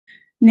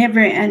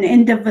never an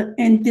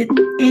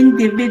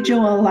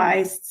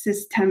individualized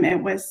system.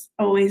 It was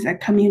always a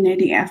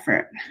community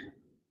effort.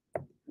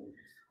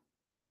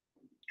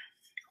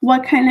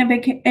 What kind of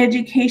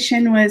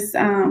education was,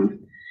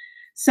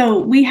 so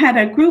we had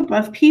a group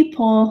of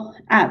people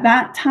at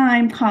that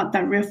time called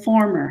the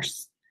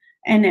Reformers.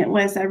 And it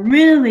was a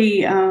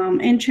really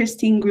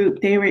interesting group.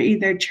 They were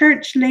either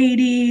church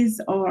ladies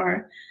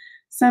or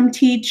some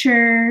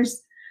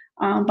teachers,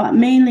 but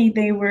mainly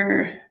they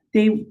were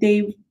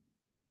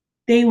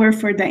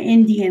for the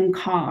Indian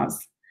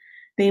cause.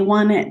 They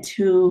wanted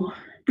to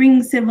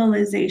bring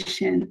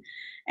civilization.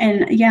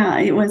 And yeah,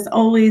 it was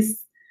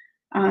always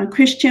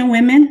Christian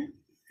women.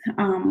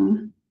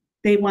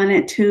 They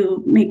wanted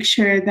to make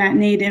sure that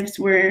natives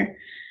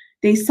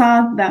they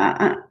saw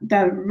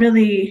the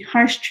really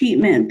harsh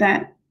treatment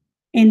that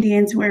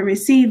Indians were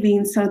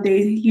receiving. So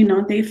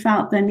they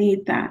felt the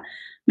need that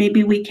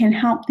maybe we can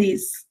help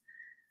these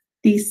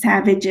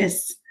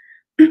savages.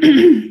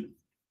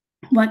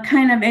 What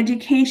kind of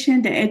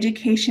education? The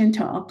education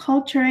to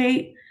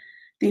acculturate.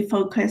 They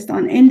focused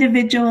on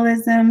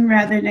individualism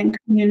rather than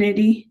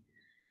community,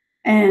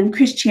 and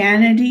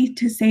Christianity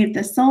to save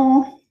the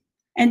soul,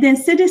 and then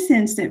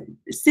citizenship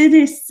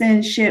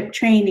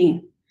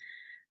training.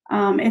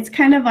 It's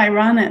kind of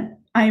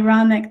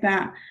ironic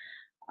that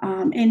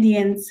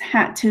Indians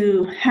had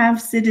to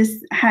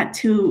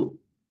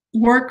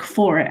work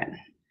for it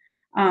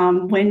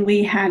when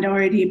we had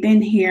already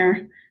been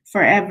here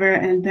forever,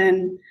 and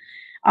then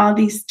all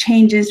these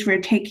changes were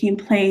taking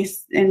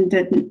place, and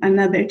then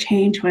another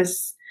change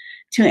was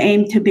to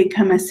aim to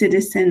become a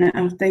citizen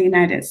of the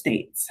United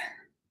States.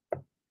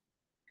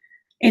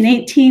 In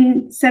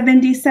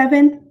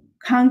 1877,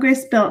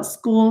 Congress built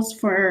schools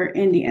for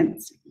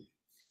Indians.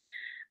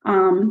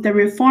 The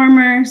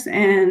Reformers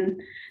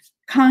and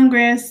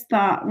Congress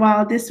thought,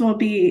 well, this will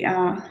be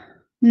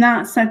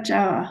not such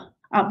a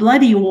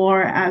bloody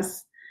war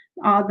as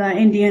all the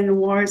Indian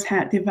wars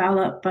had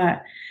developed,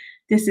 but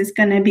this is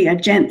going to be a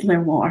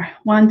gentler war,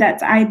 one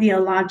that's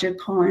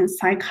ideological and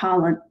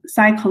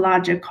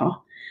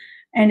psychological,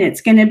 and it's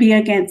going to be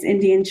against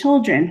Indian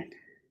children.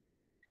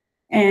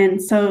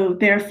 And so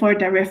therefore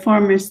the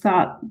Reformers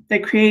thought the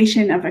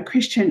creation of a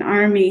Christian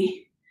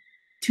army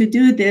to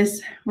do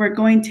this were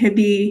going to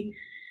be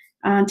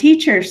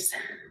teachers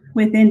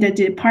within the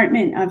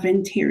Department of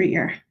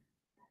Interior.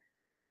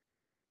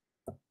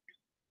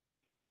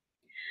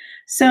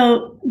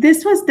 So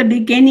this was the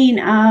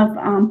beginning of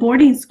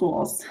boarding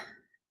schools,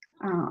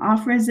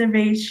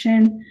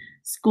 off-reservation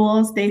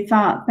schools. They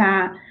thought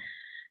that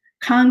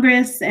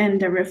Congress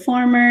and the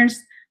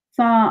Reformers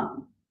thought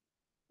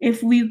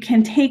if we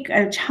can take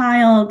a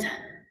child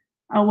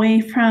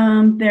away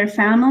from their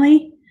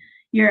family,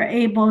 you're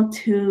able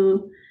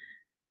to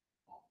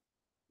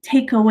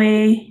take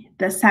away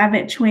the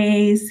savage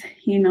ways.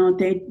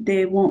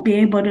 They won't be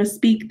able to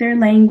speak their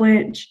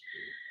language.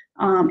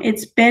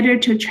 It's better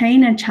to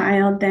train a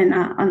child than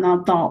an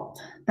adult.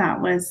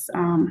 That was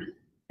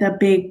the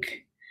big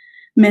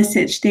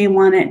message they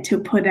wanted to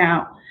put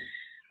out.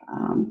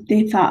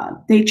 They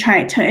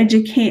tried to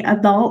educate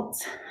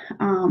adults.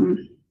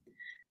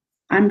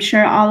 I'm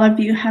sure all of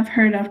you have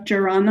heard of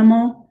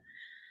Geronimo.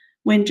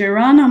 When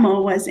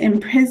Geronimo was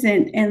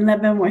imprisoned in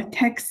Leavenworth,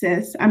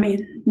 Kansas,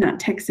 the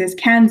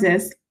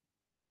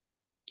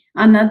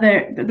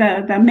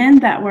men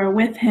that were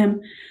with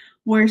him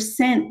were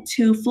sent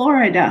to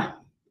Florida,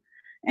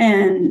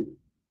 and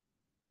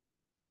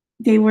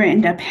they were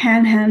in the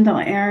Panhandle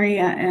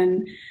area,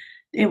 and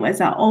it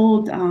was an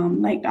old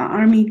like an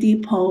army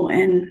depot,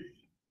 and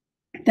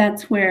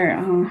that's where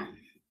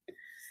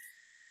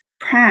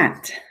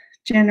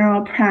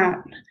General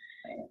Pratt,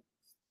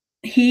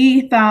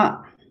 he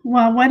thought,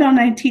 well, why don't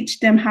I teach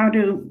them how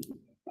to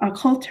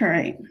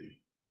acculturate?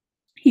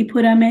 He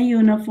put them in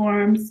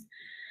uniforms.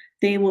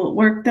 They would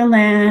work the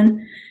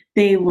land.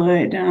 They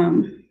were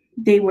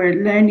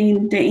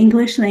learning the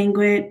English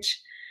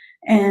language,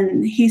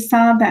 and he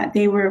saw that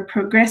they were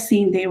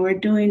progressing. They were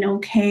doing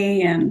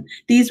okay, and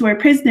these were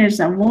prisoners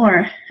of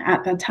war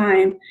at the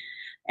time.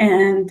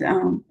 And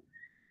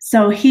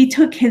so he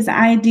took his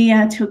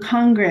idea to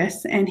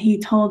Congress, and he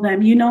told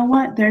them, you know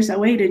what? There's a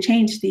way to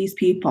change these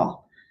people.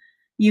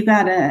 You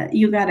gotta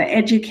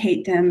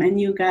educate them,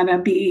 and you gotta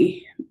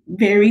be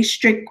very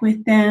strict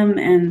with them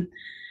and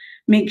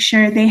make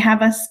sure they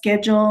have a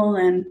schedule.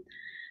 And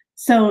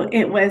so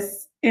it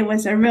was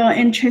a real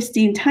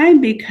interesting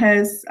time,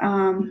 because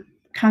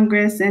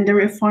Congress and the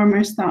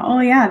Reformers thought,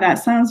 oh yeah, that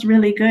sounds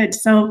really good.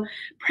 So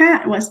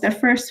Pratt was the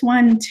first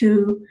one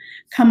to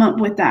come up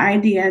with the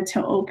idea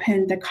to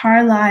open the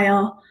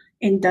Carlisle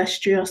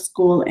Industrial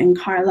School in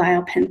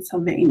Carlisle,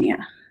 Pennsylvania.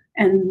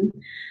 And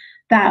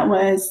that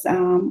was,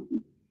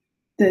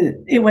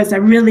 it was a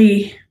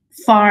really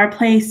far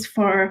place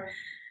for,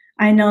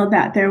 I know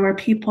that there were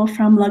people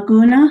from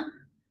Laguna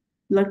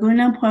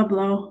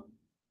Pueblo,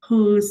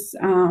 whose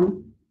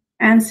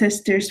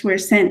ancestors were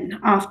sent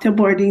off to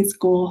boarding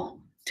school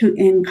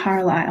in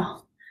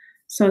Carlisle.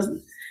 So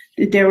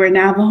there were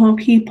Navajo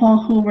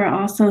people who were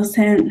also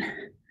sent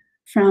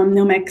from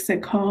New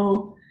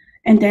Mexico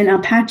and then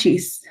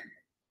Apaches.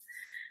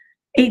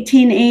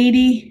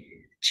 1880,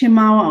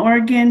 Chemawa,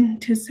 Oregon,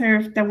 to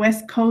serve the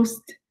West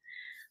Coast.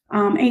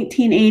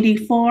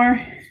 1884,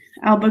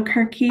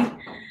 Albuquerque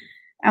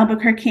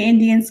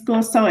Indian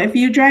School. So if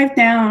you drive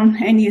down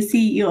and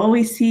you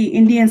always see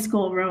Indian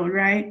School Road,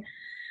 right?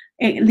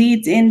 It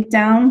leads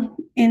down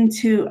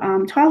into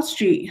 12th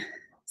Street.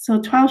 So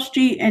 12th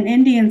Street and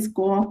Indian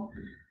School,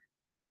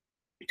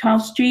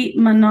 12th Street,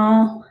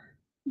 Manal,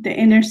 the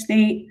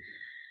interstate,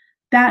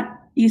 that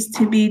used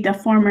to be the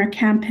former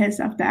campus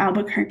of the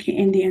Albuquerque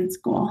Indian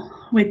School,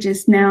 which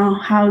is now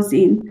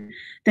housing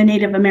the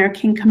Native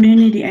American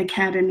Community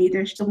Academy.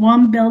 There's the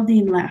one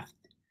building left.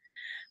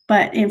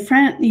 But in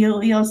front,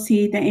 you'll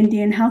see the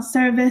Indian Health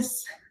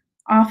Service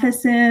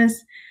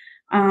offices,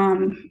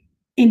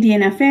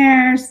 Indian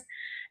Affairs,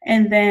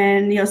 and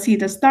then you'll see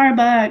the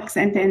Starbucks,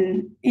 and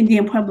then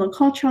Indian Pueblo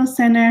Cultural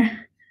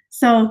Center.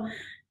 So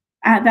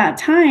at that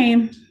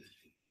time,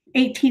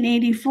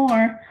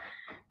 1884,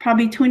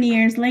 probably 20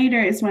 years later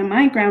is when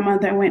my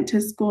grandmother went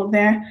to school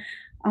there.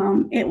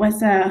 It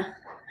was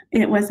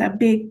a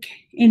big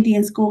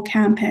Indian school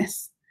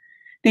campus.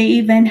 They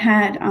even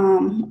had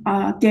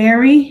a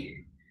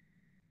dairy,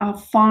 a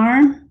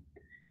farm,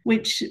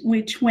 which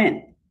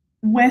went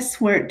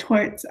westward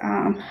towards,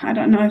 I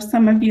don't know if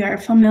some of you are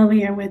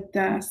familiar with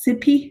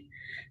SIPI,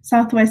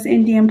 Southwest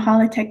Indian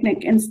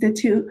Polytechnic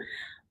Institute,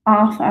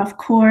 off of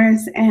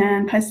Coors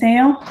and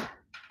Paseo.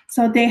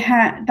 So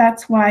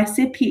that's why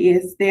SIPI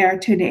is there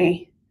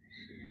today.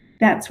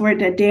 That's where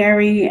the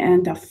dairy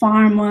and the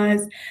farm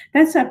was.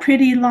 That's a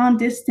pretty long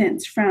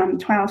distance from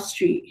 12th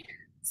Street.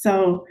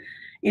 So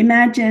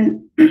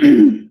imagine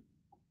my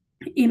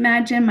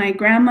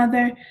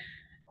grandmother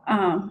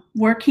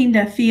working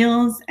the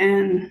fields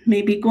and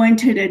maybe going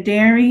to the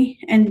dairy,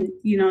 and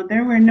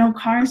there were no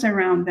cars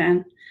around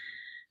then.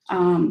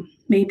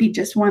 Maybe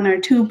just one or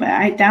two, but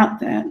I doubt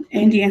the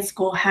Indian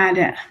school had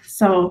it.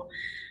 So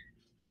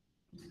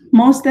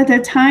most of the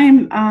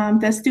time,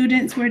 the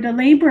students were the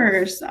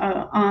laborers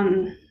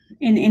in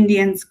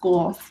Indian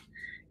schools.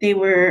 They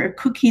were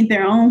cooking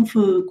their own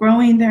food,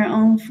 growing their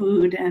own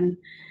food, and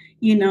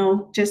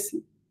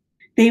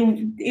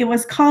it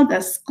was called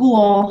a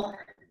school,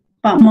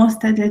 but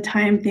most of the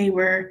time they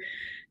were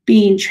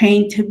being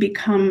trained to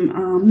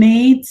become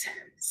maids,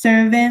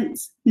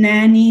 servants,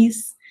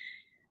 nannies.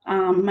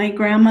 My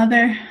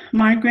grandmother,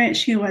 Margaret,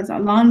 she was a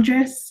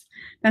laundress.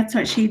 That's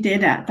what she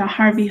did at the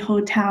Harvey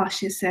Hotel,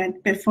 she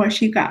said, before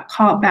she got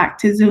called back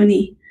to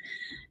Zuni.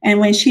 And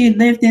when she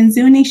lived in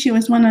Zuni, she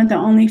was one of the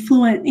only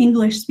fluent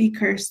English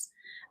speakers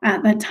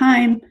at the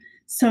time.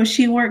 So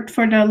she worked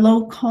for the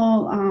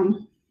local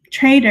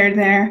trader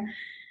there,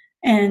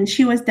 and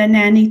she was the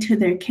nanny to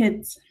their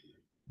kids.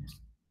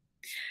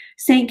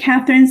 St.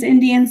 Catherine's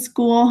Indian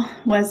School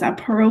was a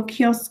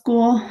parochial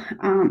school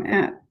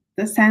at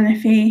the Santa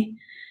Fe,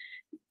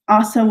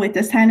 also with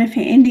the Santa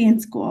Fe Indian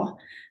School.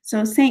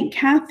 So St.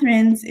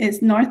 Catherine's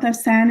is north of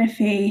Santa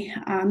Fe,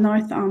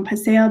 north on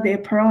Paseo de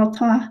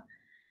Peralta,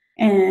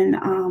 and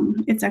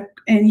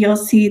and you'll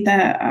see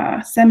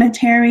the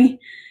cemetery.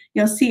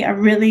 You'll see a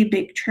really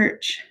big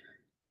church.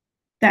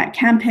 That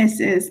campus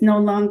is no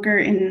longer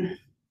in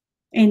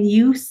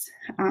use.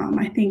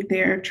 I think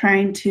they're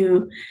trying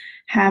to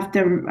have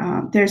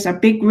there's a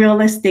big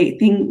real estate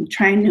thing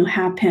trying to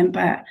happen,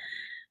 but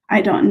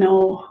I don't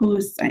know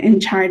who's in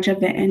charge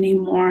of it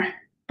anymore.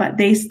 But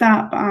they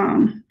stopped,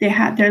 they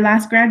had their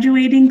last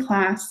graduating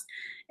class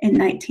in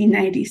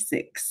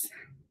 1996.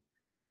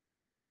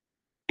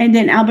 And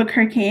then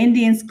Albuquerque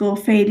Indian School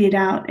faded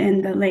out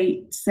in the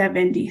late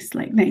 70s,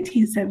 like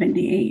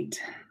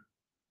 1978.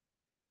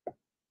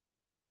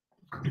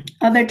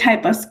 Other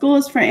type of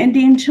schools for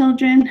Indian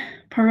children,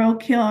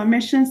 parochial or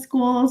mission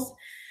schools,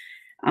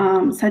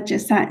 such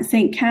as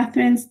St.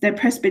 Catherine's, the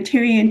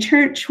Presbyterian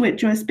Church,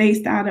 which was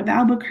based out of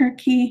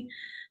Albuquerque.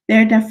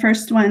 They're the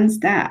first ones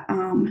that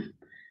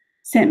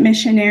sent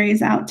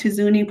missionaries out to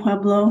Zuni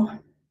Pueblo.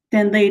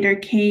 Then later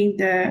came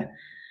the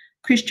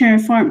Christian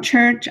Reformed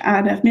Church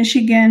out of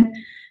Michigan.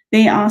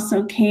 They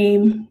also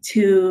came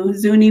to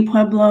Zuni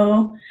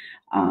Pueblo,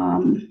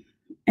 and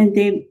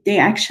they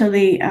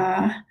actually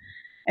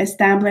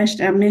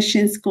established a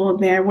mission school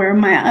there, where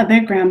my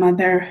other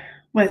grandmother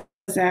was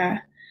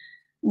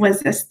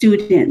a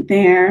student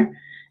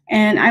there.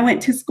 And I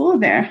went to school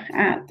there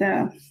at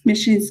the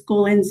mission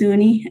school in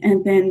Zuni.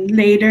 And then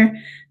later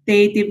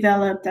they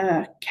developed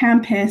a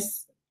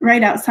campus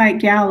right outside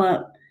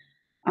Gallup.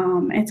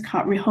 It's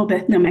called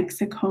Rehoboth, New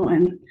Mexico.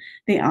 And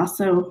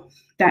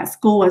that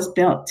school was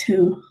built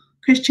to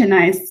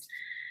Christianize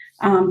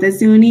the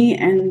Zuni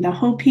and the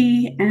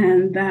Hopi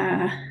and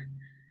the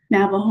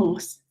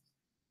Navajos.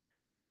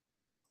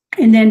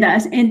 And then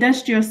the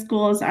industrial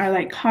schools are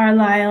like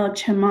Carlisle,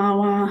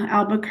 Chemawa,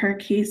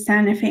 Albuquerque,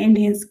 Santa Fe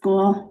Indian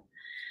School.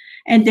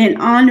 And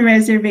then on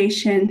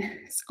reservation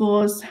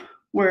schools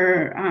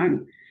were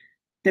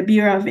the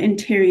Bureau of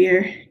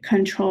Interior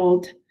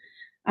controlled.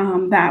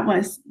 That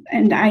was,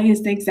 and I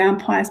used the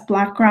example as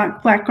Black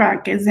Rock. Black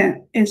Rock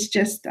is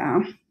just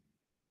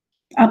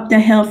up the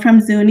hill from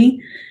Zuni.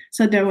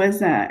 So there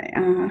was a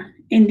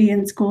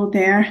Indian school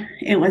there.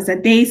 It was a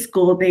day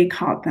school, they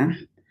called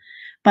them.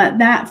 But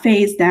that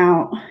phased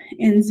out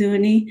in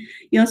Zuni.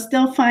 You'll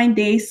still find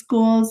day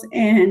schools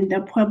in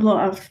the pueblo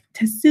of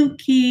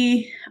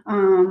Tesuque.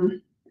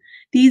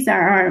 These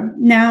are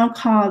now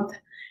called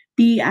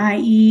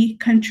BIE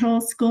control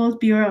schools,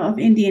 Bureau of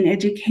Indian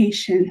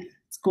Education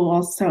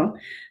schools. So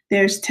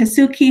there's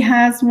Tesuque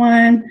has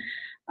one.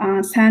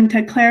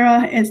 Santa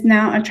Clara is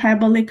now a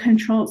tribally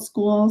controlled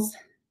schools.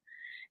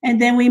 And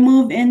then we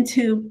move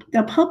into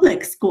the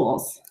public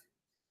schools,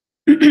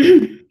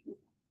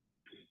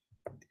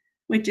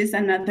 which is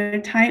another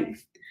type.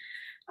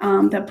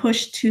 The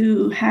push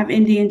to have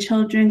Indian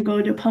children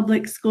go to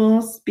public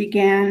schools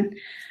began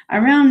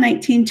around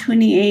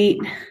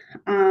 1928.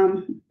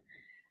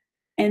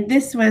 And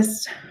this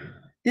was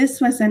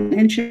an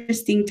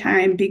interesting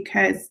time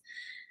because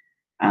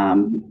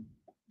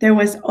there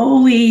was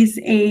always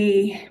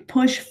a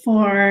push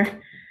for,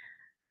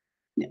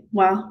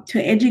 well, to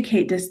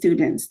educate the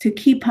students, to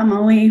keep them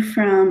away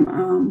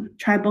from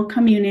tribal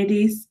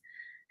communities.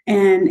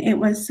 And it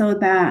was so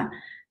that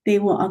they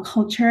will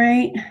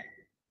acculturate.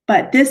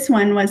 But this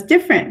one was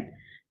different.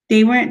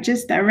 They weren't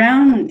just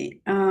around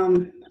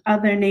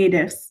other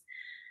natives.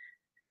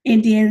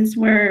 Indians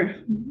were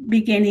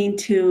beginning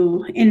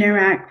to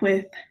interact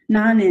with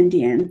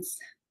non-Indians,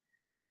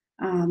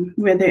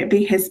 whether it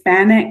be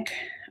Hispanic,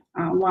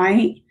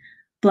 white,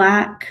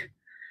 Black.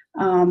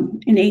 In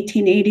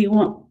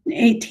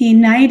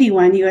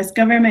 1891, U.S.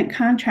 government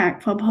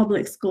contract for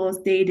public schools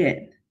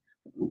dated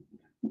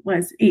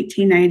was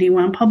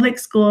 1891. Public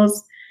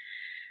schools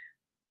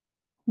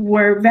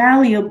were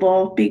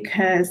valuable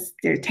because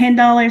they're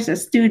 $10 a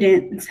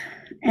student,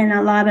 and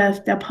a lot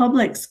of the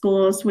public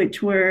schools,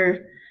 which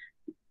were,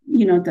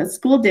 the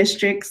school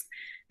districts,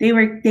 they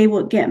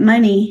would get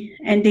money,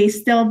 and they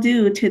still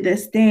do to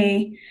this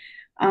day.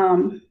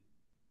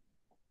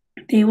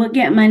 They would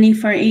get money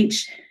for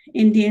each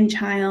Indian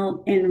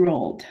child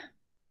enrolled.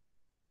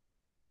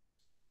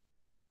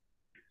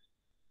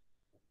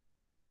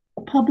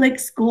 Public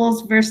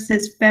schools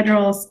versus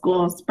federal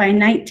schools. By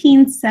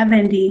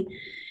 1970,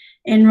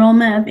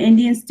 enrollment of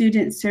Indian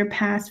students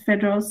surpassed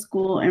federal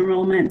school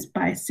enrollments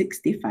by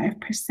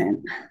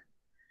 65%.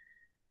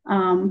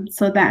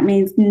 So that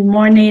means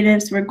more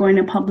natives were going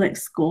to public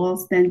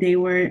schools than they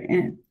were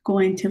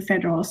going to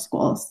federal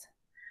schools.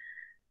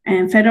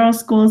 And federal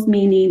schools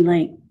meaning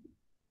like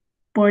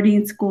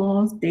boarding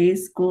schools, day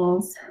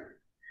schools.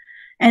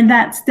 And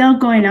that's still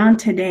going on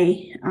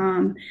today.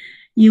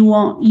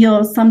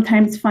 You'll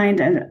sometimes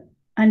find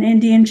an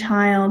Indian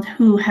child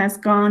who has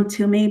gone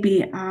to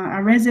maybe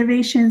a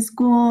reservation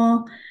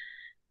school,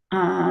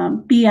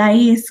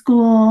 BIE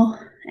school,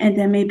 and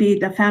then maybe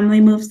the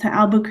family moves to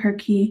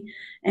Albuquerque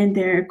and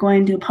they're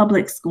going to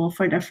public school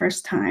for the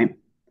first time.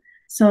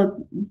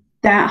 So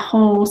that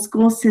whole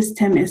school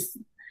system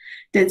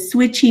the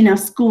switching of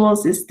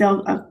schools is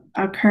still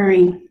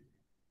occurring.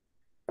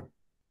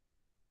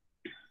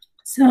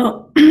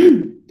 So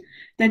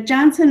the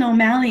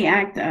Johnson-O'Malley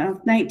Act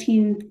of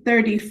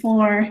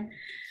 1934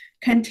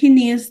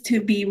 continues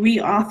to be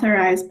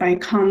reauthorized by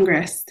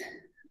Congress.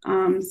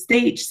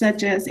 States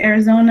such as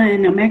Arizona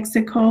and New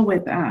Mexico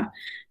with a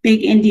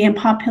big Indian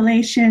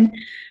population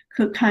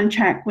could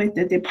contract with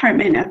the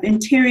Department of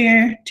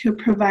Interior to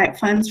provide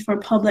funds for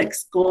public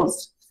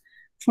schools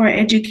for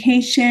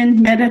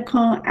education,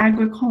 medical,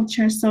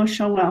 agriculture,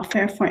 social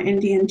welfare for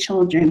Indian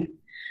children.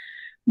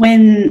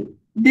 When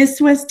this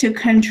was to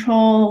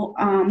control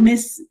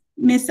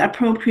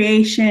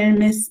misappropriation,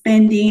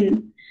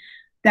 misspending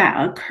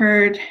that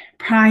occurred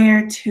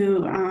prior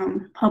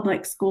to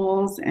public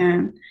schools,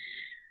 and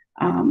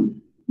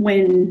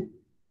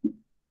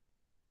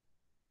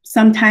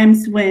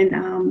sometimes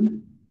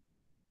when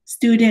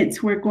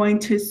students were going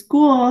to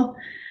school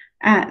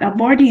at a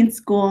boarding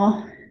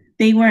school,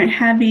 they weren't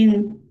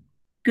having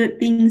good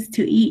things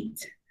to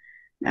eat.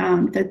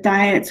 The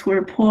diets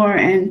were poor,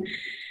 and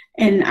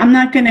I'm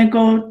not going to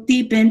go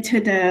deep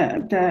into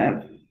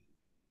the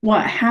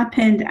what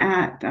happened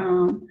at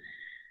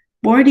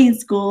boarding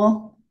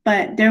school,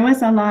 but there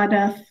was a lot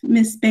of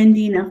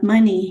misspending of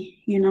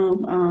money.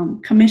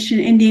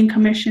 Indian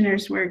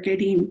commissioners were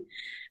getting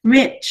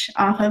rich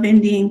off of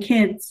Indian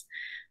kids.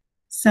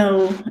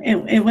 So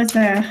it was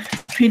a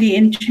pretty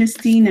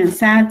interesting and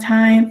sad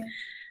time.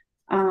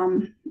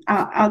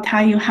 I'll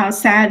tell you how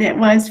sad it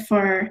was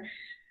I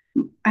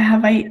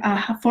have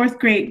a fourth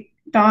grade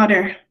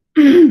daughter.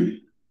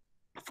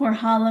 For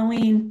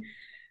Halloween,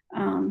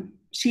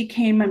 she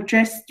came up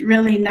dressed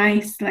really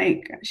nice,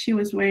 like she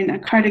was wearing a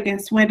cardigan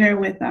sweater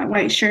with a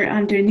white shirt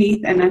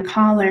underneath and a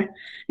collar,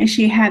 and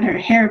she had her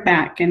hair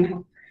back,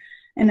 and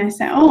I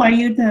said, "Oh, are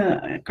you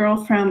the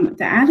girl from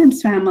the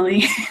Addams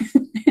Family?"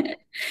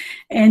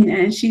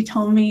 and she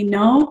told me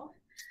no,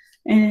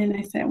 and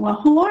I said,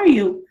 "Well, who are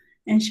you?"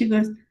 And she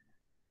goes,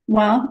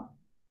 "Well,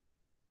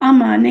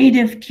 I'm a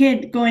native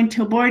kid going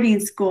to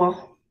boarding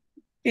school.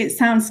 It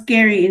sounds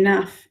scary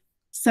enough."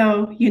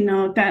 So,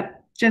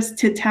 that just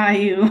to tell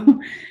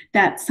you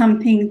that's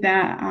something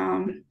that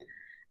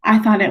I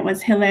thought it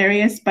was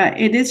hilarious, but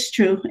it is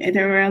true.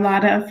 There were a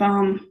lot of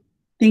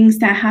things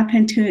that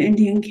happened to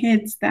Indian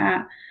kids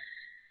that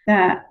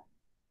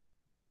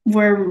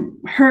were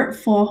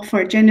hurtful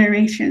for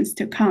generations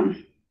to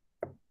come.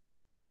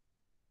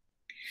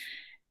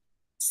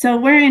 So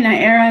we're in an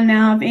era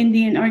now of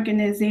Indian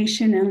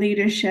organization and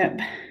leadership.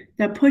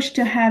 The push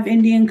to have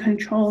Indian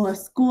control of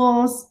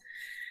schools,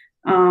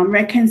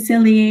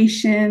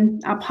 reconciliation,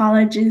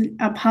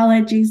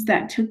 apologies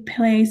that took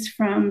place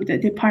from the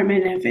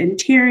Department of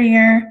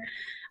Interior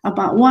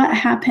about what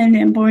happened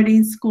in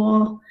boarding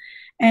school,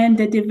 and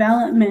the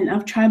development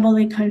of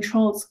tribally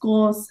controlled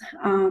schools.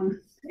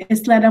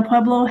 Isla del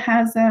Pueblo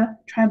has a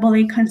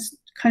tribally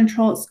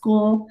controlled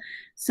school.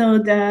 So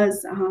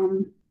does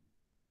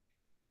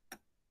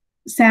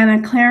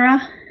Santa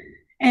Clara.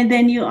 And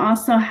then you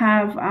also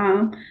have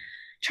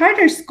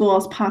charter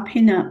schools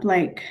popping up,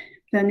 like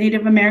the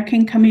Native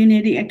American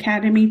Community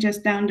Academy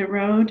just down the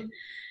road.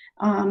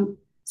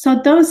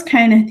 So those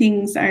kind of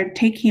things are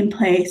taking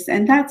place,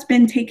 and that's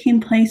been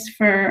taking place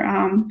for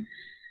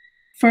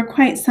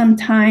quite some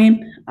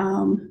time.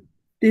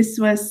 This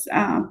was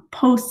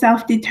post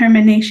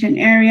self-determination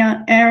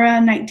era,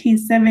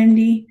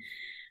 1970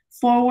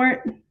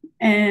 forward,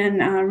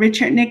 and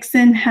Richard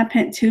Nixon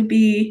happened to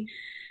be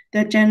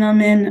the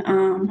gentleman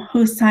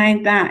who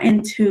signed that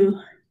into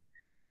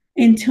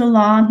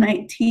law.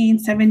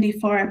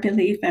 1974, I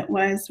believe it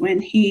was,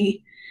 when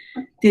he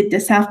did the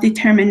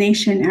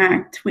Self-Determination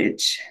Act,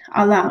 which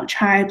allowed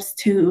tribes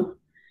to,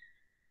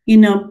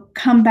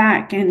 come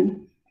back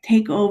and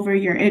take over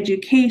your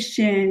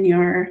education,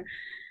 your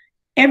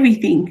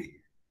everything,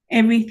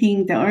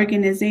 the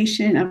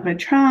organization of a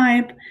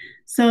tribe.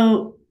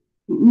 So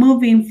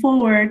moving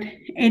forward,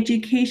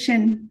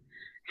 education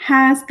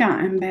has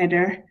gotten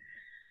better,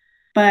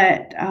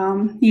 but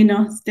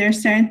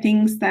there's certain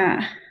things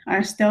that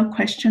are still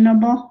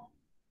questionable.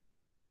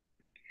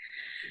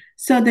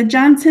 So the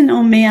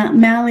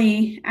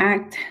Johnson-O'Malley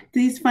Act,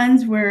 these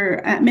funds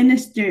were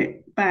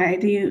administered by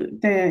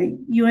the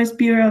U.S.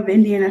 Bureau of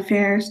Indian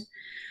Affairs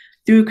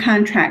through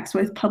contracts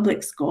with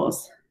public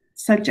schools,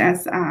 such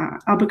as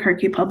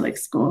Albuquerque public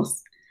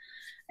schools.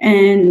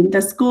 And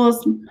the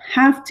schools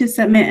have to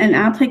submit an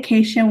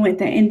application with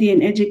the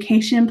Indian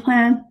Education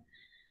Plan,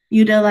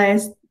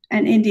 utilize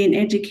an Indian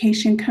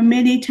Education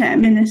Committee to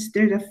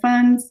administer the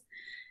funds,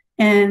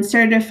 and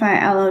certify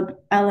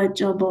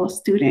eligible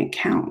student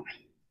count.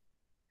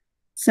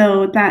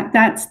 So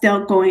that's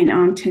still going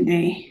on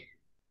today.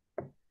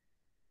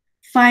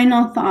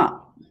 Final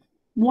thought,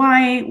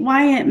 why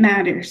it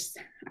matters.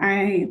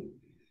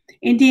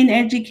 Indian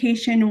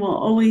education will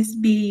always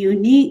be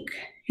unique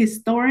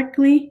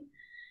historically,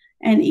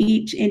 and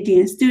each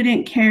Indian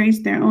student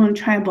carries their own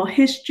tribal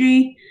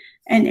history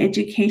and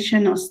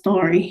educational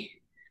story.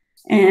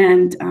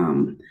 And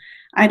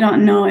I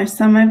don't know if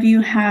some of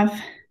you have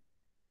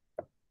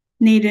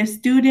Native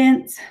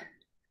students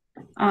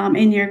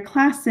in your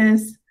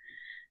classes.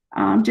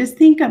 Just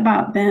think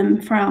about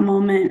them for a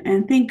moment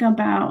and think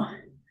about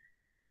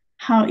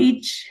how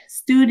each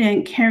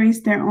student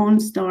carries their own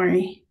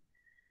story.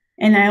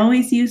 And I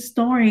always use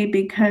story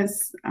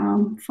because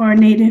for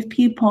Native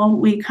people,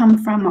 we come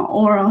from an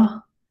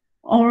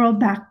oral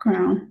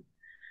background.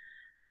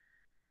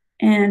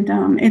 And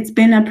it's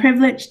been a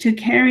privilege to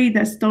carry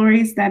the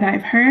stories that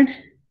I've heard.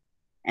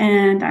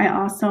 And I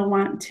also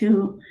want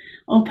to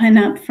open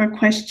up for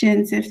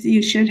questions if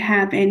you should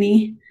have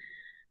any.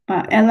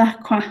 But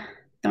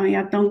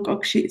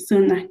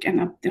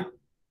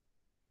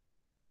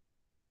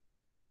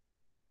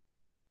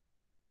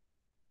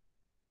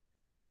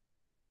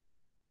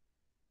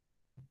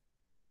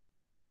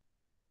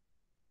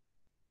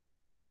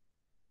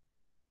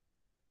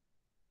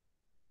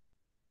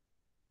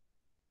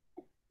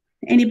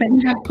anybody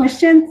have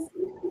questions?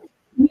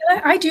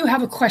 Yeah, I do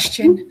have a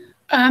question.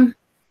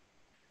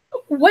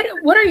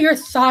 What are your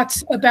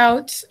thoughts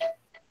about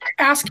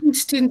asking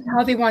students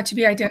how they want to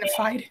be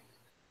identified?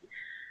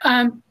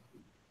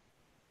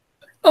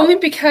 Only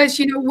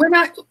because,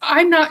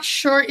 I'm not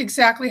sure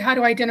exactly how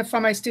to identify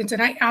my students,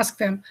 and I ask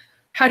them,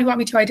 how do you want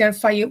me to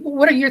identify you?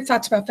 What are your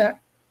thoughts about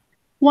that?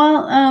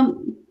 Well,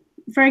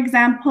 for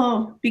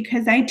example,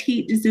 because I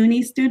teach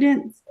Zuni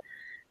students,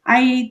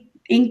 I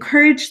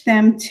encourage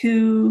them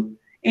to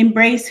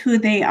embrace who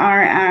they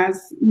are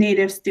as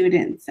Native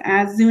students,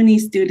 as Zuni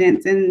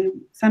students.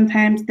 And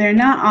sometimes they're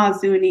not all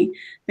Zuni.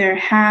 They're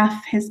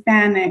half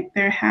Hispanic,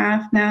 they're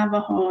half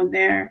Navajo,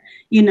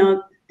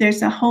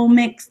 there's a whole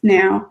mix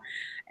now.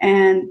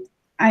 And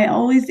I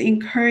always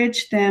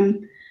encourage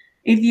them,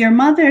 if your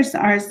mothers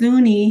are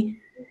Zuni,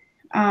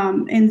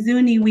 in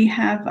Zuni we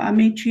have a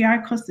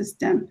matriarchal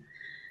system.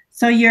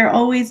 So you're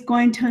always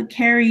going to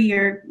carry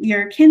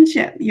your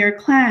kinship, your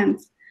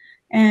clans.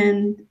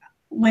 And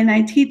when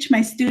I teach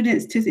my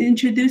students to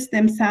introduce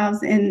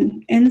themselves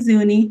in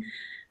Zuni,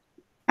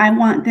 I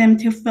want them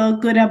to feel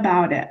good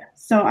about it.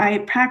 So I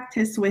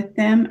practice with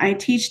them. I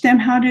teach them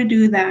how to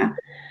do that.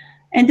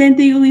 And then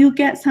you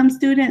get some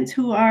students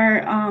who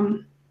are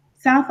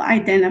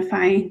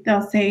self-identifying.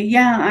 They'll say,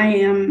 yeah, I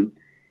am,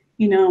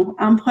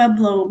 I'm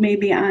Pueblo,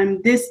 maybe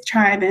I'm this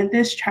tribe and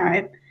this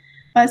tribe.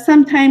 But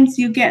sometimes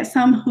you get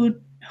some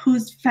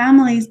whose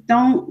families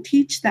don't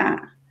teach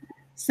that.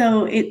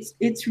 So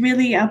it's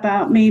really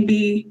about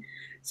maybe,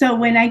 so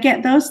when I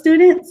get those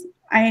students,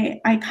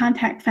 I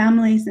contact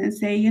families and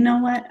say, you know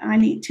what, I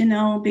need to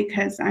know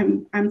because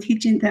I'm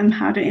teaching them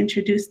how to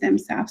introduce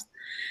themselves.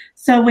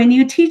 So when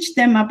you teach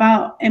them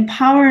about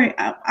empower,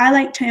 I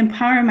like to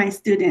empower my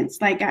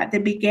students, like at the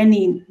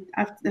beginning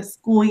of the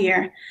school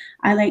year.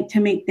 I like to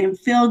make them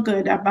feel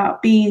good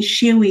about being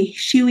Shiwi.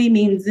 Shiwi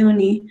means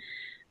Zuni.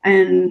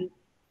 And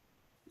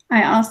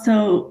I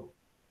also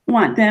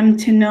want them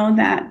to know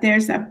that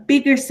there's a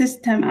bigger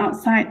system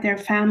outside their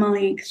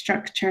family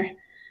structure.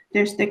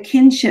 There's the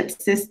kinship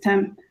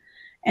system,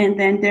 and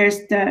then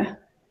there's the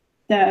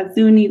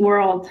Zuni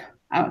world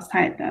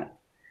outside that.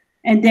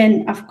 And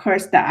then, of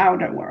course, the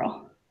outer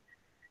world.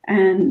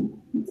 And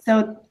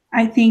so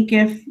I think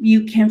if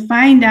you can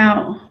find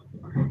out,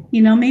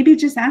 maybe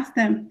just ask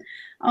them,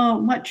 oh,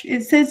 what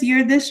it says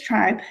you're this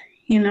tribe,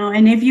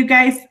 and if you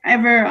guys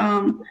ever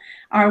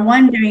are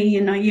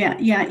wondering,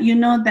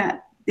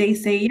 that they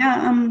say,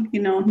 yeah, I'm,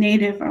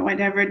 Native or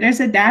whatever,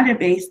 there's a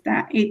database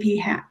that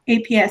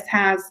APS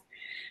has,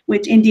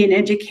 which Indian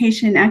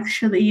Education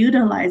actually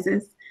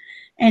utilizes.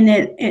 And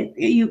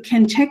you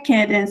can check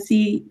it and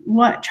see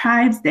what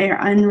tribes they're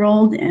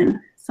enrolled in.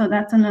 So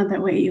that's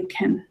another way you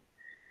can.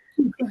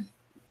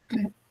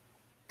 Good.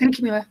 Thank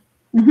you, Mila.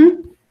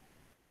 Mm-hmm.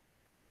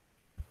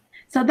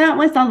 So that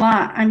was a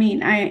lot. I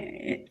mean,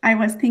 I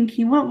was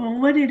thinking,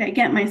 what did I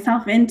get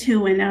myself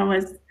into when I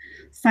was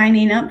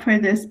signing up for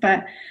this?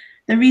 But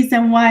the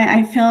reason why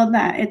I feel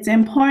that it's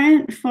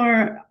important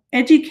for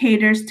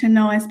educators to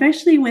know,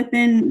 especially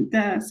within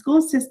the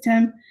school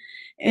system,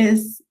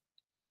 is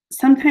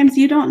sometimes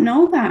you don't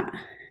know that.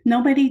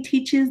 Nobody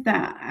teaches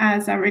that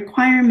as a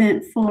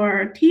requirement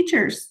for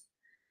teachers.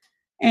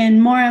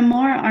 And more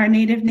our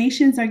Native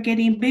nations are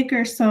getting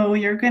bigger, so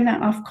you're gonna,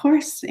 of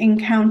course,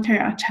 encounter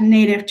a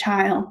Native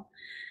child.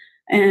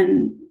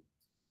 And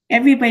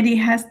everybody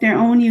has their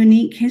own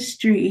unique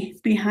history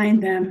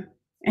behind them.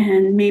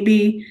 And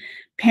maybe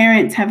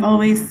parents have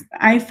always,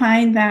 I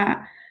find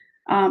that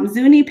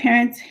Zuni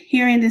parents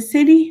here in the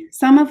city,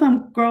 some of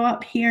them grow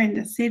up here in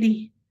the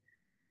city,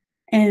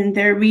 and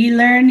they're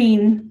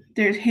relearning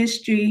their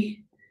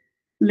history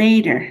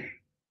later.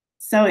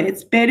 So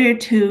it's better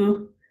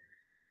to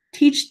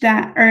teach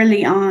that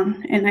early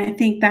on. And I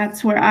think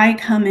that's where I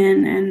come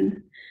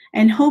in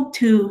and hope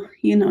to,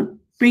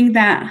 bring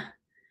that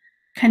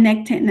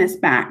connectedness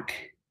back.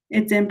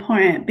 It's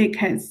important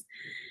because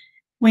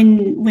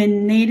when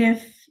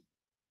Native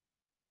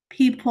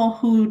people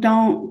who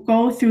don't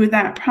go through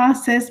that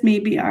process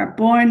maybe are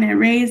born and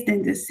raised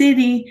in the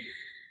city,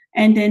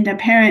 and then the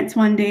parents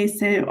one day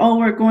say, oh,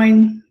 we're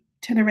going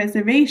to the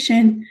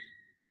reservation,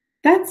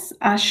 that's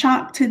a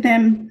shock to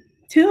them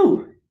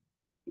too.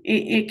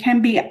 It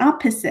can be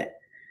opposite.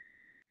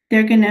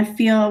 They're gonna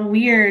feel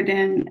weird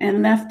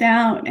and left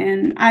out,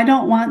 and I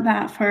don't want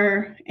that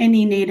for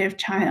any Native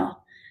child.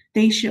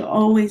 They should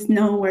always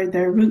know where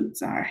their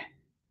roots are.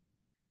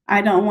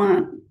 I don't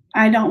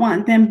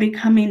want them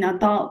becoming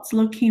adults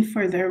looking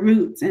for their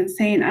roots and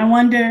saying, I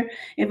wonder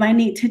if I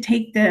need to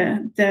take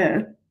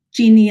the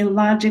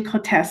genealogical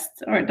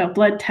test or the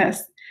blood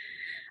test.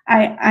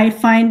 I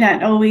find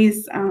that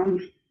always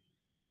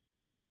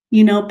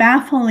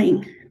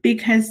baffling,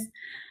 because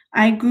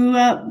I grew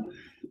up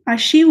a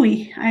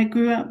Shiwi, I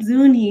grew up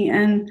Zuni,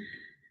 and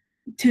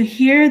to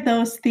hear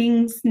those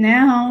things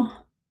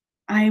now,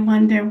 I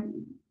wonder,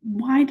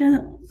 why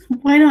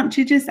don't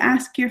you just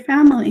ask your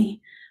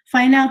family?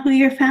 Find out who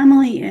your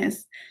family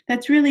is.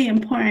 That's really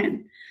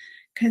important,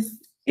 because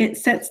it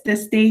sets the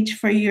stage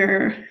for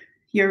your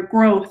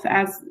growth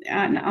as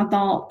an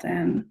adult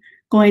and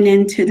going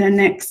into the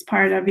next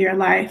part of your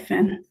life.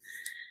 And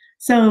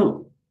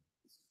so,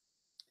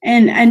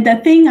 and the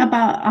thing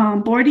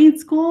about boarding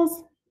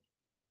schools,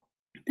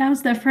 that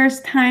was the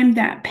first time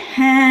that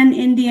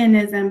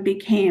pan-Indianism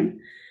became,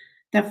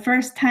 the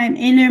first time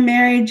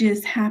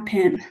intermarriages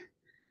happened.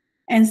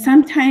 And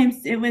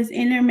sometimes it was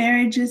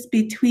intermarriages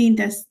between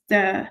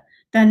the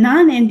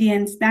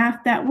non-Indian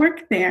staff that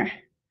worked there.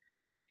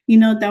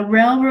 The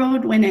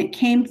railroad, when it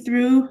came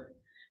through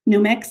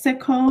New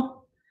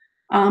Mexico,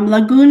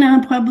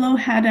 Laguna Pueblo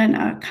had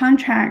a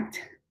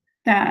contract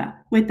that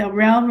with the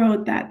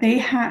railroad that they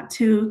had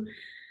to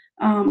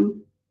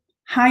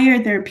hire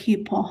their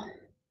people.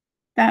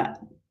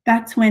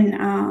 That's when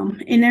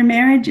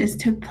intermarriages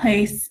took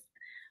place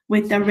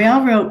with the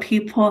railroad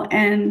people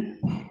and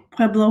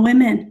Pueblo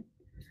women.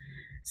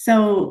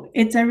 So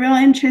it's a real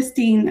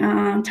interesting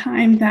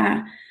time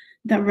that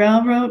the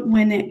railroad,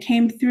 when it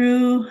came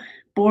through,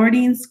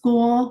 boarding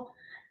school.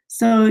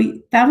 So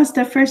that was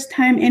the first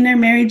time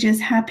intermarriages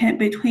happened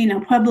between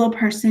a Pueblo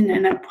person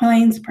and a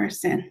Plains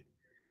person,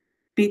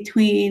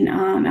 between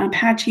an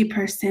Apache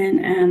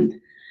person and,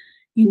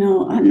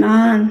 a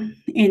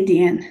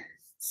non-Indian.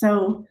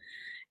 So,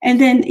 and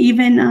then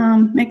even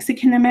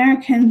Mexican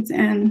Americans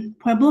and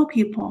Pueblo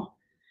people,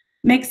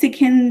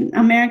 Mexican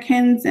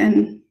Americans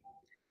and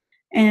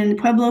and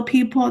Pueblo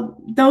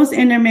people, those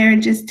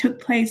intermarriages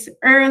took place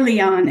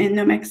early on in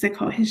New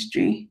Mexico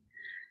history.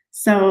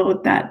 So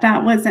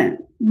that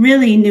wasn't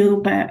really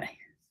new, but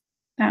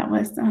that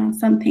was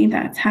something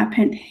that's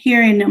happened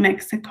here in New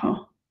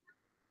Mexico.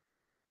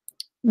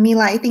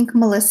 Mila, I think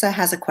Melissa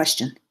has a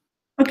question.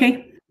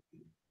 Okay.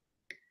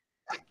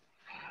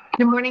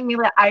 Good morning,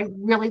 Mila. I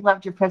really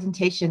loved your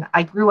presentation.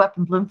 I grew up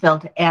in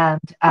Bloomfield, and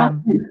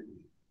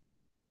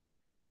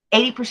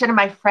 80% of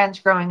my friends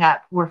growing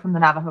up were from the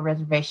Navajo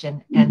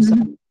Reservation. And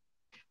so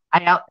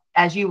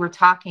as you were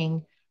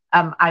talking,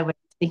 I was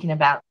thinking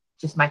about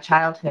just my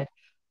childhood.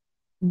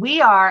 We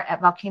are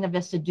at Volcano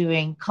Vista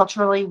doing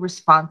culturally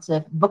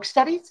responsive book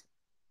studies.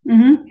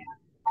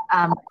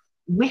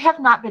 We have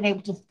not been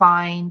able to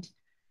find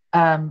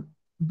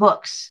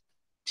books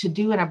to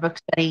do in our book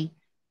study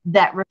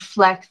that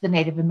reflect the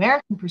Native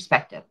American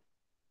perspective.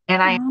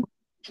 And I am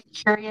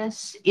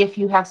curious if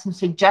you have some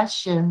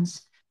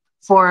suggestions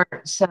for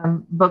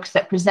some books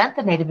that present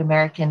the Native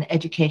American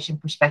education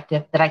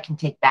perspective that I can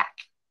take back.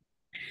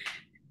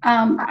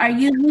 Are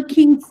you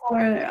looking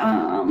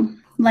for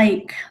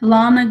like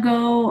long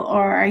ago,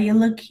 or are you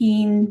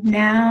looking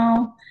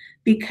now?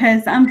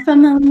 Because I'm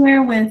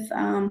familiar with,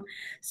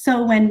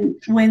 so when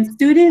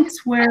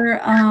students were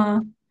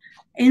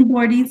in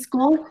boarding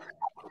school,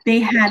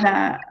 they had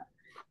a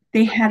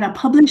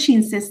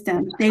publishing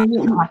system. They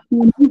would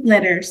do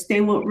newsletters. They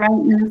would write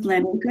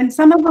newsletters, and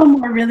some of them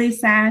were really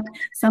sad.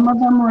 Some of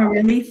them were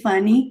really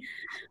funny,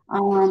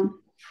 and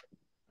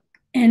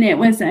it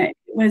was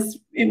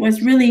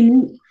really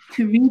neat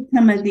to read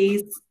some of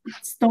these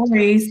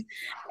stories.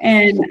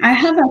 And I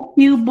have a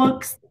few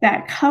books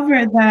that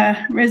cover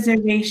the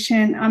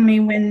reservation. I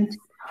mean, when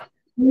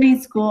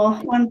boarding school,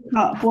 one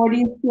called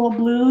Boarding School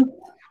Blues.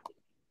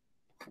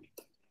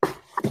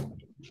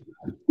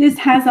 This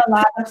has a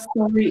lot of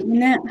story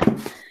in it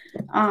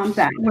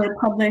that were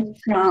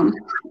published from,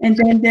 and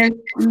then there's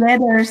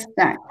letters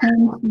that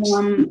came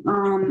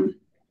from,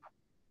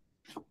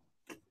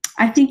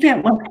 I think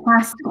it was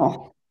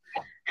Haskell.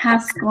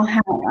 Haskell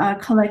had a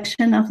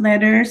collection of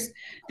letters.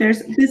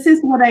 This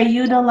is what I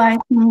utilize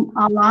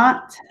a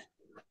lot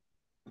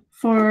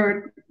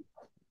for,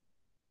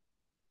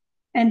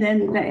 and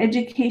then the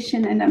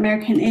education and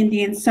American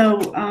Indians.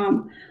 So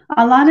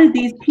a lot of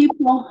these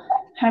people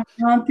have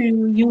gone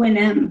through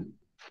UNM,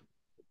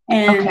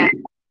 and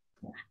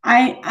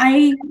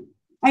I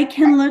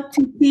can look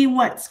to see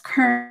what's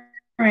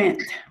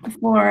current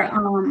for,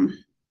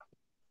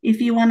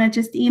 if you want to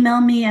just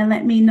email me and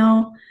let me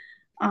know.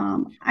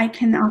 I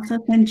can also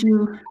send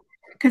you,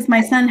 because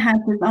my son has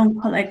his own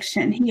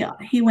collection.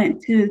 He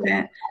went to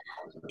the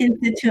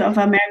Institute of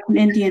American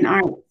Indian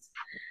Arts.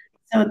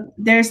 So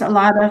there's a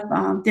lot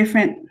of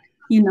different,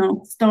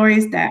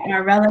 stories that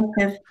are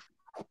relative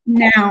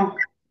now.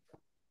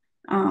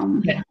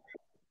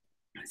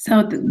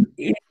 So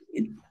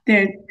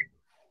there,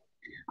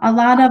 a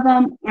lot of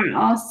them are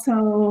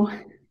also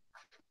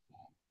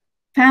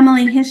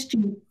family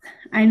history.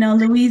 I know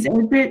Louise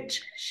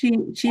Eldridge,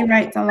 she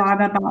writes a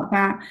lot about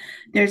that.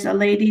 There's a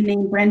lady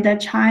named Brenda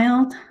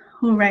Child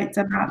who writes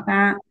about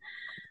that.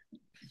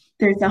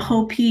 There's a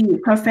Hopi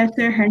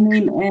professor. Her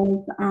name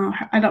is,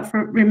 I don't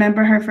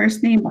remember her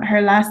first name, but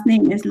her last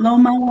name is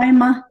Loma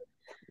Waima.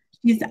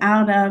 She's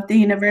out of the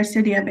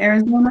University of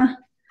Arizona.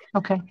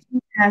 Okay. She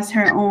has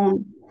her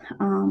own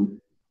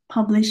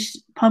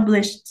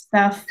published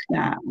stuff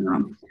that,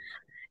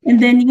 and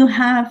then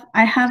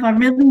I have a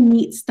really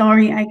neat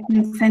story I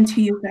can send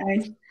to you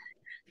guys.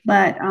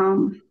 But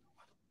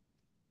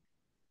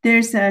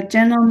there's a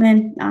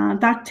gentleman,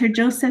 Dr.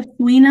 Joseph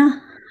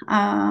Suina.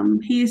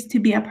 He used to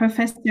be a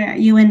professor at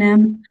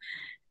UNM.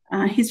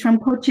 He's from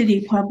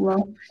Cochiti,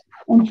 Pueblo.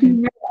 And he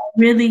wrote a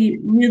really,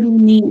 really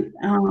neat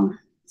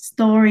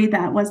story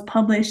that was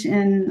published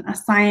in a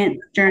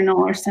science journal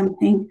or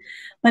something.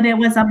 But it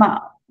was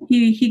about,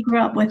 he grew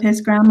up with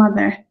his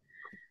grandmother.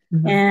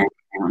 And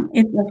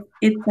it's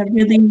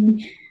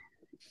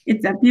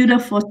a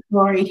beautiful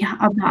story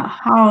about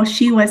how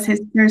she was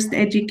his first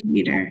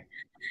educator,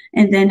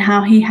 and then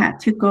how he had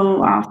to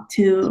go off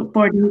to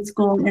boarding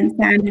school in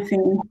Santa Fe.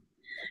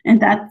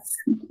 And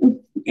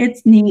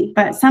it's neat.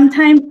 But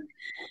sometimes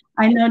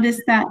I notice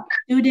that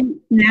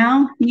students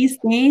now, these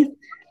days,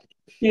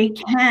 they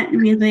can't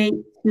relate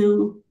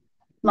to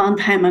long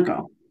time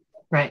ago.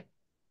 Right.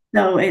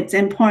 So it's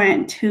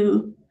important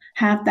to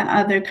have the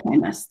other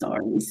kind of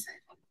stories.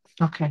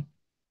 Okay.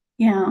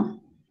 Yeah.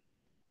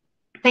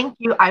 Thank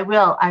you. I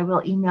will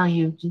email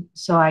you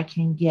so I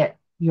can get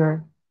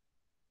your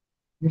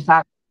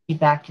thoughts,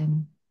 feedback,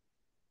 and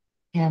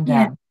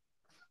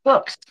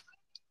books.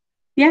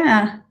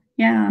 Yeah,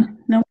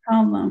 no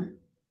problem.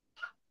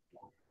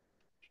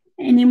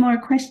 Any more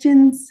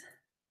questions?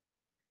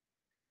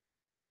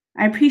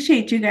 I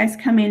appreciate you guys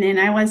coming in.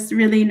 I was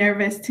really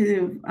nervous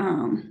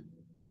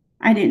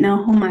I didn't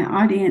know who my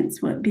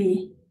audience would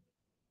be.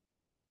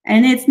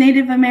 And it's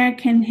Native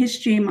American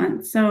History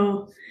Month,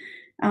 so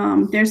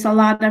there's a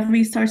lot of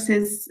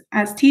resources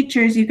as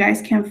teachers you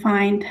guys can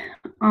find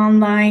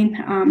online.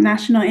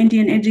 National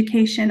Indian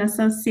Education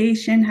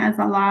Association has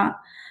a lot.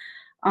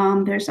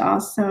 There's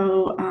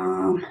also,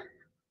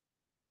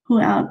 who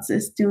else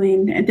is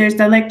doing? There's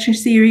the lecture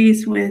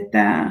series with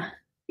the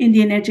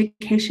Indian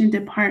Education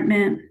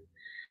Department.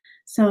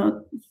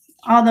 So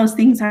all those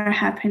things are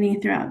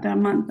happening throughout the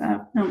month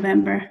of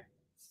November.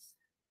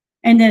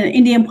 And the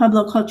Indian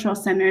Pueblo Cultural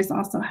Center is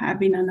also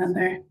having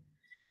another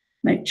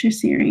lecture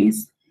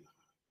series.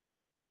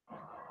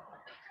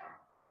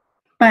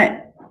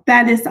 But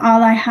that is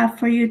all I have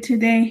for you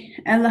today.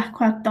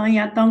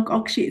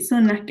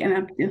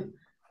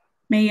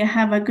 May you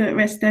have a good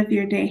rest of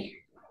your day.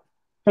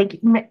 Thank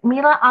you.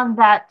 Mila, on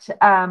that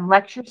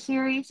lecture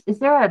series, is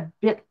there a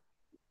bit?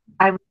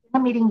 I was in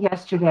a meeting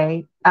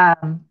yesterday,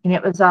 and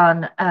it was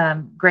on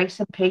grace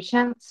and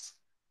patience.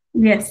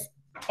 Yes.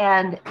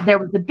 And there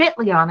was a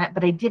bit.ly on it,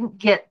 but I didn't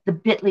get the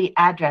bit.ly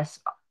address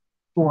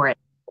for it.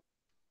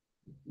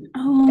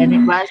 Oh. And it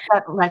was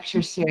that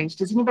lecture series.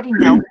 Does anybody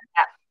know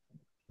that?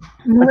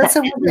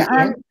 Melissa,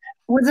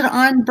 was it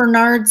on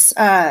Bernard's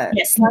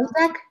Yes. slide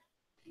deck?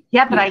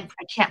 Yeah, but I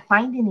can't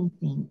find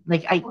anything.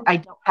 Like I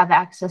don't have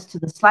access to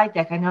the slide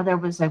deck. I know there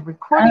was a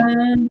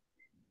recording.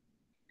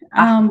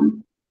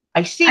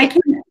 I see it.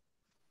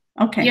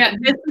 Okay. Yeah,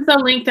 this is a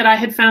link that I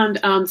had found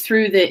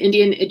through the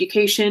Indian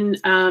Education,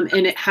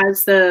 and it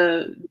has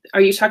the.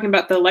 Are you talking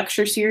about the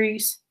lecture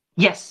series?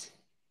 Yes.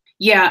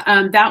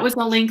 Yeah, that was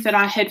a link that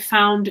I had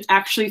found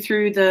actually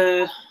through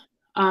the.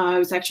 It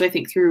was actually, I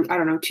think, through, I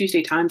don't know,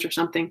 Tuesday Times or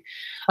something.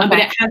 Okay. But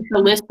it has the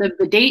list of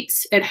the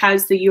dates. It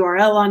has the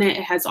URL on it.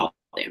 It has all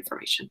the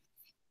information.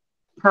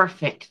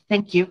 Perfect.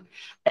 Thank you.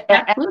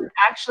 I'm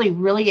actually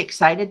really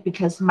excited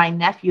because my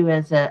nephew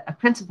is a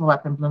principal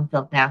up in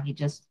Bloomfield now. He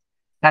just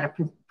got a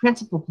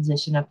principal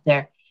position up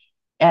there.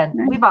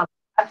 And we've all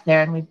up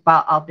there and we've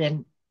all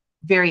been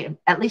very,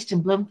 at least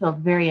in Bloomfield,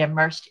 very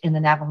immersed in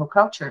the Navajo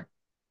culture.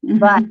 Mm-hmm.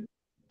 But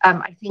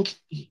I think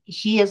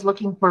he is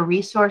looking for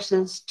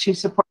resources to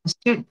support the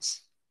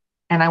students.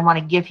 And I want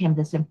to give him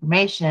this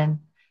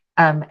information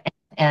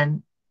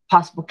and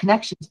possible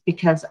connections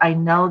because I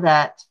know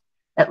that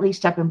at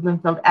least up in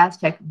Bloomfield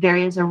Aztec, there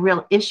is a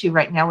real issue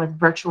right now with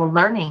virtual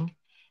learning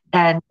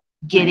and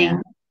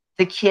getting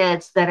the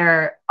kids that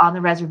are on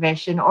the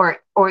reservation or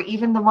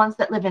even the ones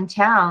that live in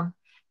town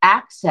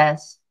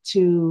access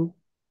to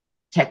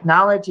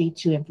technology,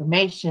 to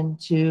information,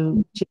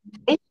 to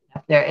education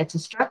up there. It's a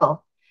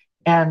struggle.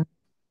 And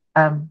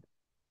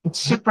it's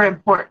super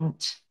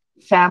important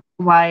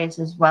family-wise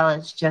as well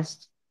as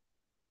just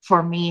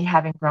for me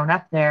having grown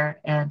up there.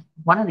 And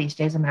one of these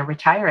days I'm going to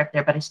retire up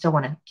there, but I still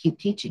want to keep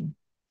teaching.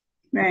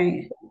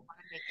 Right. I want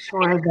to make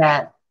sure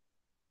that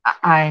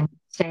I'm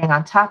staying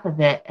on top of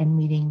it and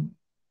meeting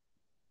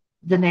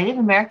the Native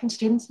American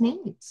students'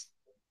 needs.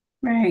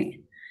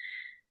 Right.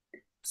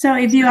 So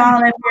if you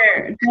all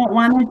ever don't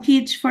want to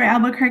teach for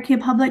Albuquerque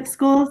Public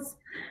Schools,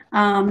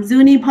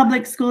 Zuni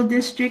Public School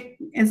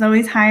District is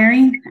always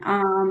hiring.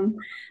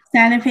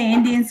 Santa Fe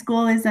Indian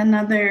School is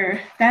another,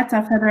 that's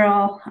a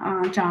federal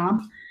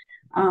job.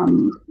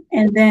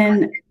 And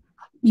then,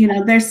 you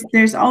know,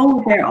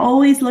 they're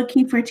always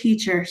looking for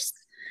teachers.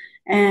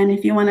 And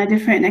if you want a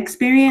different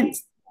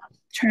experience,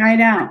 try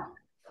it out.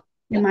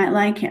 You might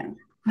like it.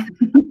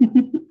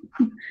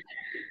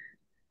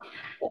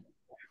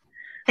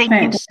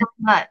 Thank you so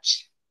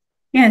much.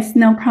 Yes,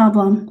 no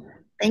problem.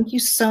 Thank you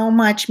so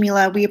much,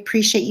 Mila. We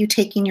appreciate you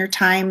taking your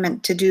time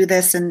to do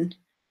this and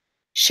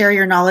share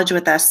your knowledge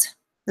with us.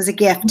 It's a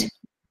gift.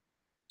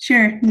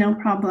 Sure, no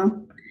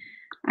problem.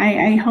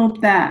 I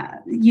hope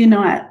that, you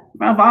know,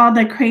 of all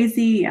the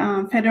crazy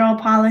federal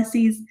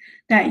policies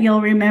that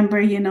you'll remember,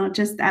 you know,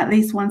 just at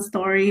least one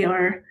story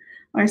or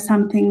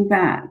something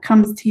that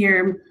comes to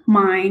your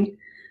mind.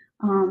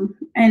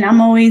 And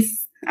I'm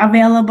always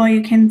available.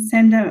 You can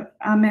send a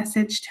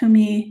message to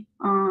me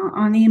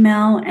on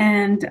email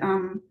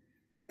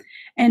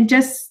and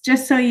just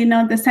so you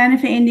know, the Santa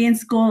Fe Indian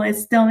School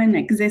is still in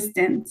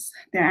existence.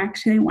 They're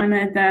actually one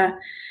of the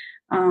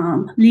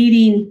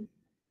leading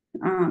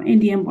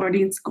Indian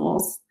boarding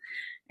schools.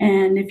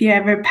 And if you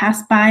ever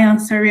pass by on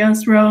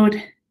Cerritos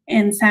Road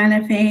in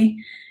Santa Fe,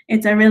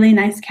 it's a really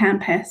nice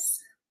campus.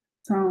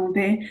 So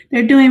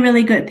they're doing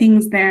really good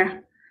things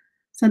there.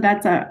 So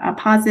that's a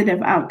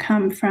positive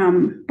outcome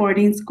from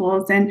boarding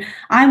schools. And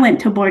I went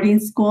to boarding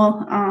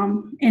school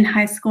in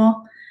high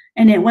school,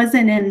 and it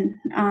wasn't in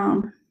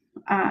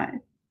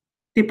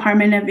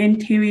Department of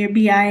Interior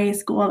BIA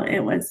school. It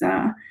was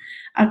a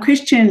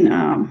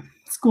Christian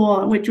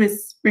school, which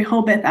was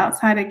Rehoboth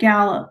outside of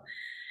Gallup.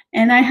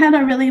 And I had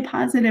a really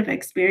positive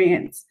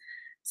experience.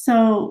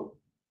 So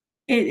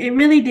it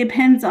really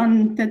depends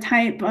on the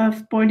type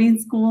of boarding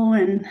school.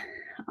 And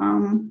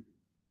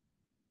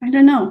I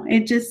don't know,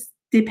 it just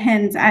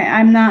depends.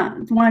 I'm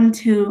not one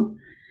to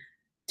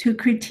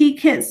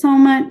critique it so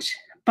much,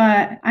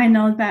 but I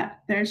know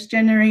that there's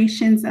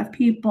generations of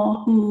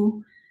people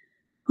who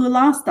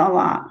lost a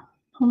lot,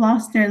 who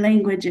lost their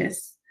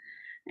languages.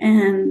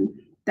 And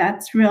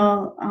that's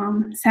real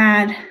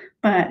sad,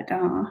 but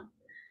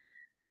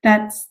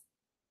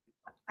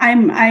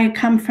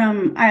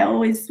I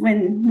always,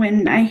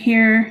 when I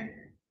hear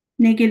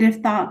negative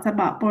thoughts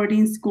about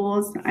boarding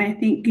schools, I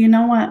think, you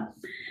know what?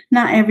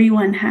 Not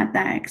everyone had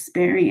that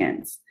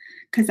experience,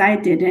 because I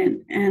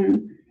didn't.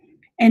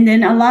 And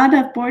then a lot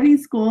of boarding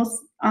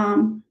schools,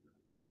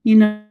 you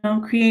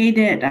know,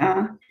 created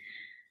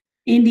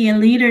Indian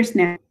leaders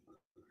now.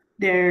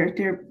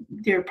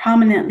 They're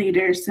prominent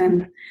leaders,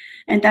 and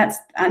that's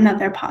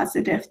another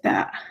positive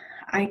that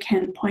I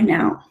can point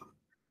out.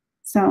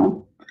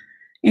 So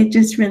it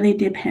just really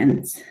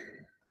depends.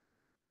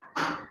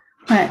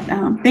 But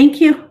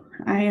thank you.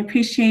 I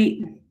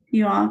appreciate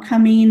you all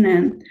coming,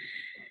 and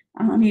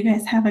you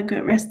guys have a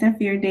good rest of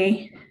your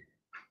day.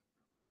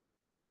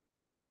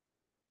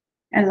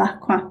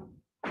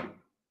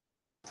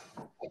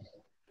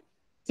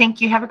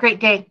 Thank you. Have a great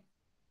day.